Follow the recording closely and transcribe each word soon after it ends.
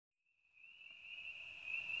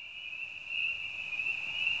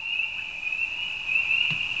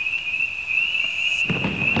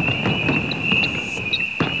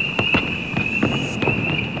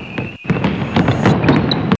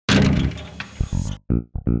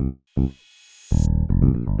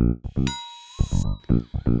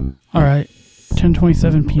All right,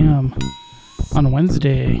 10:27 p.m. on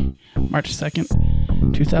Wednesday, March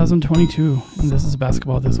 2nd, 2022, and this is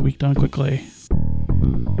Basketball This Week Done Quickly.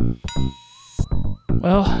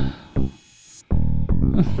 Well,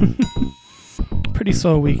 pretty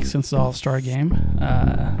slow week since the All-Star game.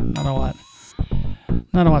 Not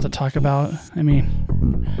a lot to talk about. I mean,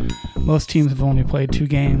 most teams have only played 2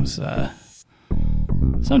 games.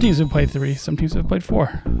 Some teams have played 3, some teams have played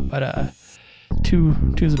 4, but two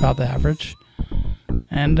is about the average.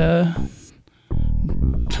 And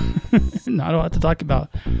not a lot to talk about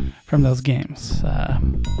from those games.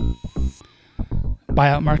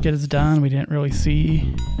 Buyout market is done. We didn't really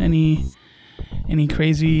see any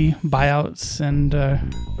crazy buyouts, and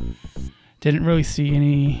didn't really see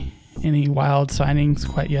any wild signings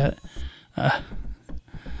quite yet.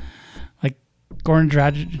 Like Goran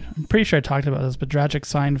Dragic, I'm pretty sure I talked about this, but Dragic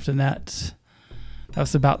signed with the Nets. That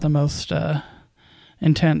was about the most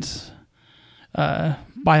intense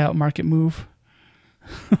buyout market move.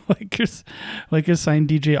 Lakers signed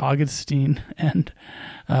DJ Augustine and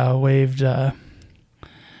waived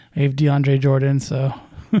DeAndre Jordan. So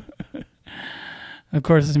of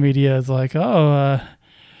course the media is like, the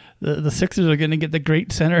Sixers are going to get the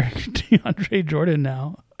great center DeAndre Jordan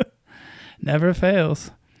now. Never fails.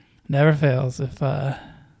 If the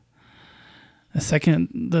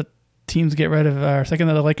second the teams get rid of, or second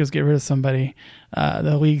that the Lakers get rid of somebody,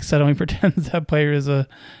 the league suddenly pretends that player is going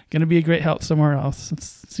to be a great help somewhere else.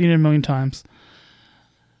 It's seen it a million times.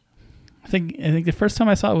 I think the first time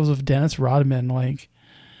I saw it was with Dennis Rodman. Like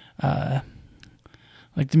the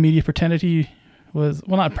media pretended he was,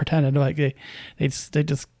 well, not pretended, like they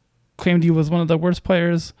just claimed he was one of the worst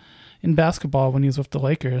players in basketball when he was with the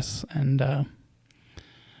Lakers. And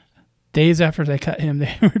days after they cut him,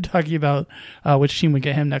 they were talking about which team would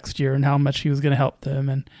get him next year and how much he was going to help them,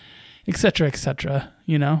 and et cetera,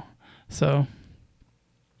 you know? So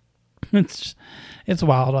it's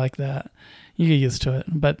wild like that. You get used to it,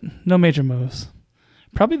 but no major moves.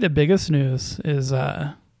 Probably the biggest news is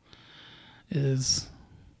that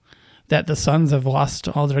the Suns have lost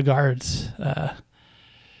all their guards.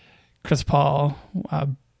 Chris Paul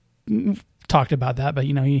talked about that, but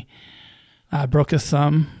he broke his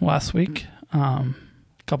thumb last week, a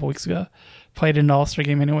couple weeks ago. Played in the All-Star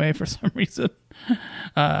game anyway for some reason.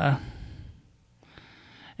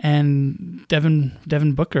 And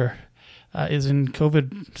Devin Booker is in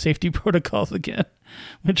COVID safety protocols again,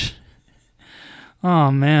 which,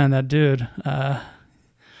 oh man, that dude. I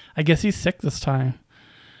guess he's sick this time.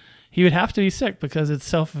 He would have to be sick because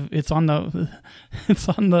it's on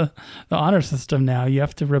the honor system now. You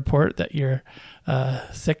have to report that you're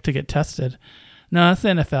sick to get tested. No, that's the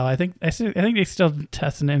NFL. I think they still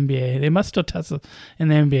test in the NBA. They must still test in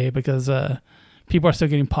the NBA because people are still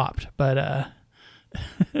getting popped. But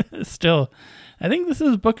still, I think this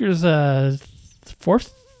is Booker's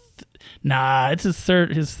fourth. Nah, it's his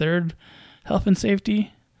third health and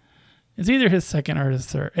safety. It's either his second or his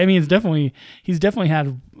third. I mean, he's definitely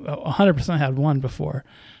had 100% had one before.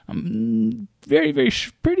 I'm very, very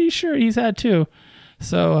pretty sure he's had 2.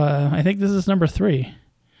 So I think this is number 3.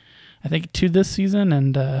 I think 2 this season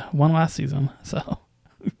and 1 last season. So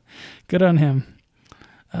good on him.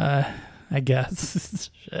 I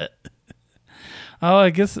guess. Shit. Oh, I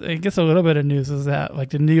guess a little bit of news is that like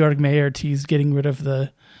the New York mayor teased getting rid of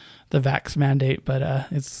the vax mandate, but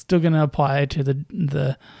it's still going to apply to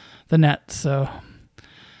the Nets. So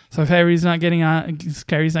Kyrie's not getting out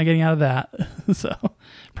of that. So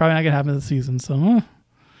probably not going to happen this season. So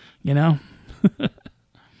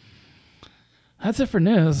that's it for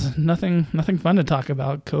news. Nothing fun to talk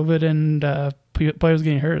about. COVID and players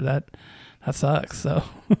getting hurt. That sucks. So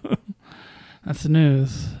that's the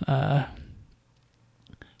news.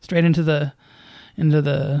 Straight into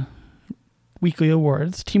the weekly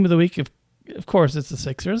awards. Team of the week, of course, it's the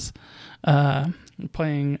Sixers.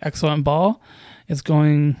 Playing excellent ball. It's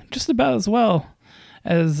going just about as well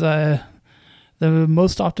as the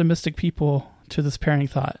most optimistic people to this pairing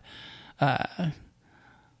thought. I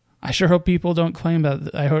sure hope people don't claim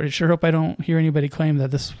that. I sure hope I don't hear anybody claim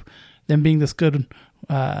that them being this good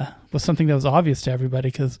was something that was obvious to everybody,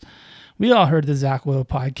 because we all heard the Zach Lowe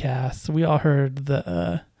podcast. We all heard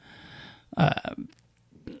the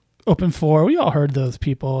Open Floor. We all heard those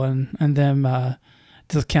people and them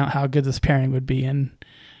discount how good this pairing would be. And,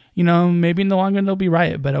 maybe in the long run they'll be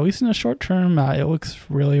right, but at least in the short term, it looks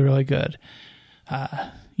really, really good.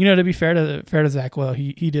 To be fair to Zach Lowe,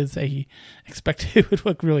 he did say he expected it would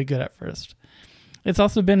look really good at first. It's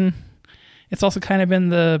also kind of been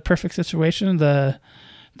the perfect situation. The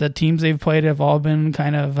the teams they've played have all been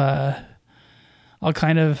kind of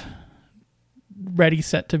ready,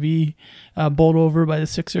 set to be bowled over by the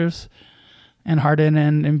Sixers and Harden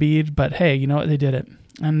and Embiid. But hey, you know what? They did it.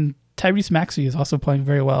 And Tyrese Maxey is also playing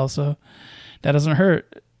very well, so that doesn't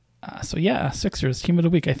hurt. So yeah, Sixers, Team of the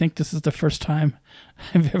Week. I think this is the first time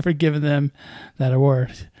I've ever given them that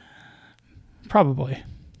award. Probably.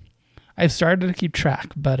 I've started to keep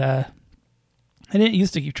track, but I didn't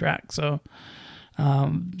used to keep track, so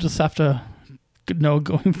just have to know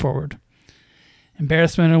going forward.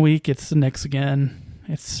 Embarrassment of the week, it's the Knicks again.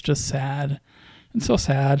 It's just sad. It's so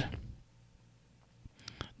sad.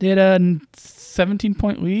 They had a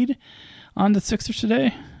 17-point lead on the Sixers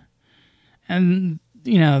today. And,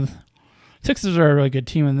 you know, Sixers are a really good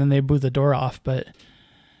team, and then they blew the door off, but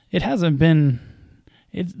it hasn't been...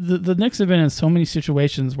 The Knicks have been in so many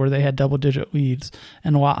situations where they had double-digit leads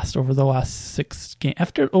and lost over the last 6 games.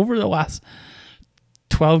 Over the last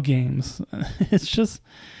 12 games, it's just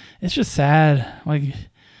sad. Like,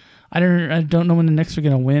 I don't know when the Knicks are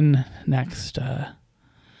going to win next. I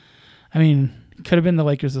mean, it could have been the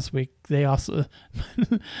Lakers this week. They also,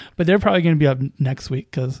 but they're probably going to be up next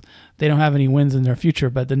week because they don't have any wins in their future.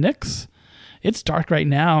 But the Knicks, it's dark right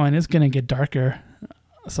now, and it's going to get darker.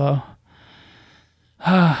 So.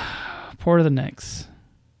 Poor the Knicks.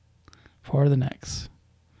 Poor the Knicks.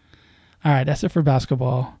 All right, that's it for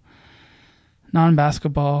basketball.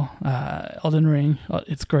 Non-basketball, Elden Ring.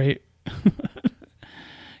 It's great.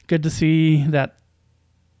 Good to see that.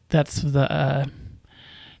 That's the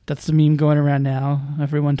meme going around now.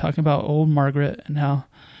 Everyone talking about old Margaret and how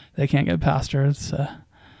they can't get past her. It's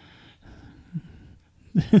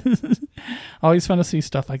always fun to see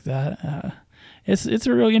stuff like that. It's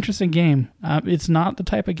a really interesting game. It's not the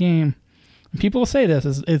type of game. People say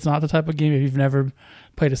this. It's not the type of game if you've never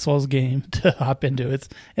played a Souls game to hop into.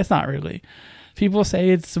 It's not really. People say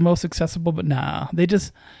it's the most accessible, but nah.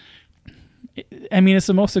 It's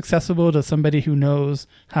the most accessible to somebody who knows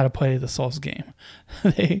how to play the Souls game.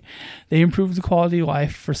 They improved the quality of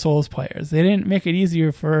life for Souls players. They didn't make it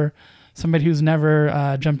easier for somebody who's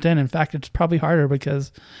never jumped in. In fact, it's probably harder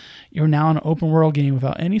because you're now in an open world game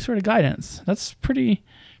without any sort of guidance. That's pretty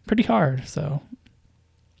hard. So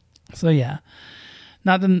yeah,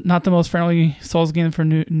 not the most friendly Souls game for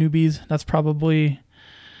newbies. That's probably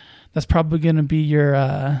going to be your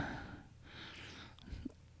I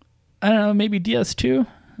don't know, maybe DS2.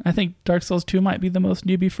 I think Dark Souls 2 might be the most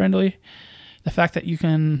newbie friendly. The fact that you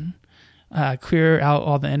can clear out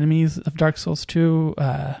all the enemies of Dark Souls 2,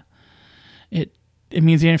 it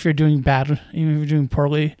means even if you're doing bad, even if you're doing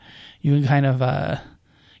poorly, you can kind of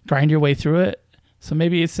grind your way through it. So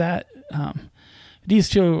maybe it's that. These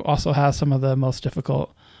two also has some of the most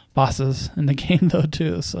difficult bosses in the game, though,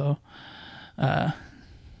 too. So I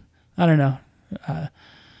don't know.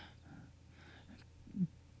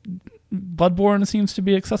 Bloodborne seems to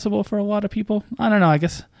be accessible for a lot of people. I don't know. I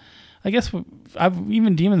guess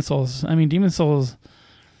even Demon Souls. I mean,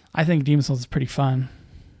 I think Demon Souls is pretty fun.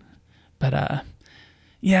 But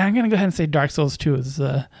yeah, I'm going to go ahead and say Dark Souls 2 is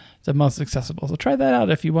the most accessible. So try that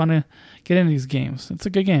out if you want to get into these games. It's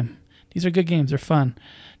a good game. These are good games. They're fun.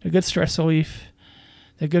 They're good stress relief.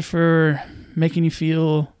 They're good for making you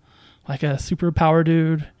feel like a superpower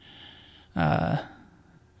dude.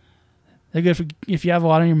 They're good for if you have a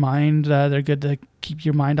lot on your mind. They're good to keep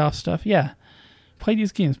your mind off stuff. Yeah. Play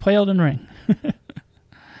these games. Play Elden Ring.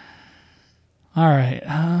 All right.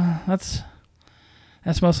 That's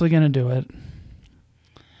mostly going to do it.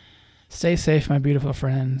 Stay safe, my beautiful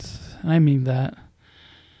friends. And I mean that.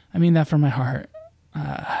 I mean that from my heart.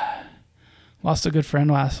 Lost a good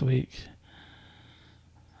friend last week.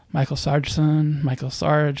 Michael Sargeson.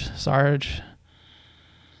 Sarge.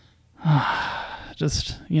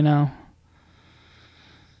 Just, you know.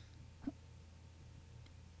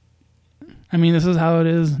 I mean, this is how it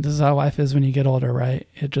is. This is how life is when you get older, right?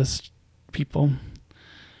 It just, people,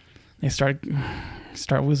 they start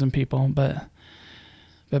losing people. But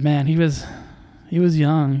man, he was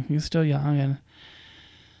young. He was still young, and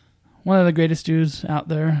one of the greatest dudes out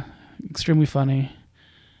there. Extremely funny.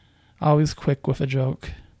 Always quick with a joke.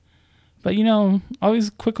 But, you know, always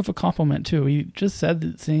quick with a compliment, too. He just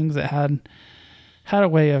said things that had a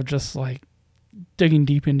way of just, like, digging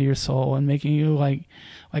deep into your soul and making you, like,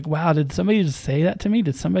 wow, did somebody just say that to me?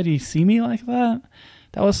 Did somebody see me like that?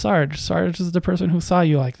 That was Sarge. Sarge is the person who saw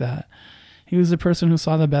you like that. He was the person who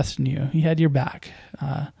saw the best in you. He had your back.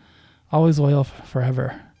 Always loyal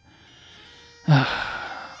forever.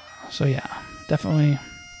 So, yeah, definitely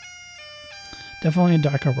a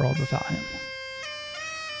darker world without him.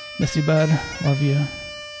 Miss you, bud. Love you.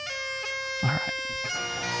 All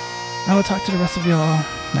I will talk to the rest of y'all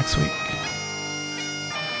next week.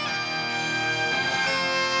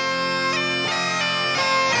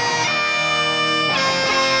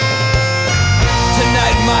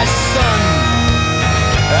 Tonight, my son,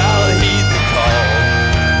 I'll heed the call.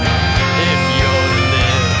 If you're to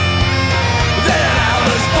live, then I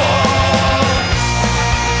was born.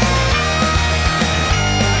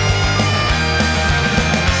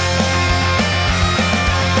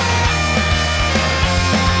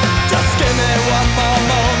 Just give me one more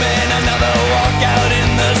moment, another walk out in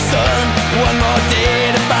the sun. One more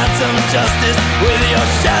day to find some justice with your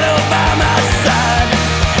shadow.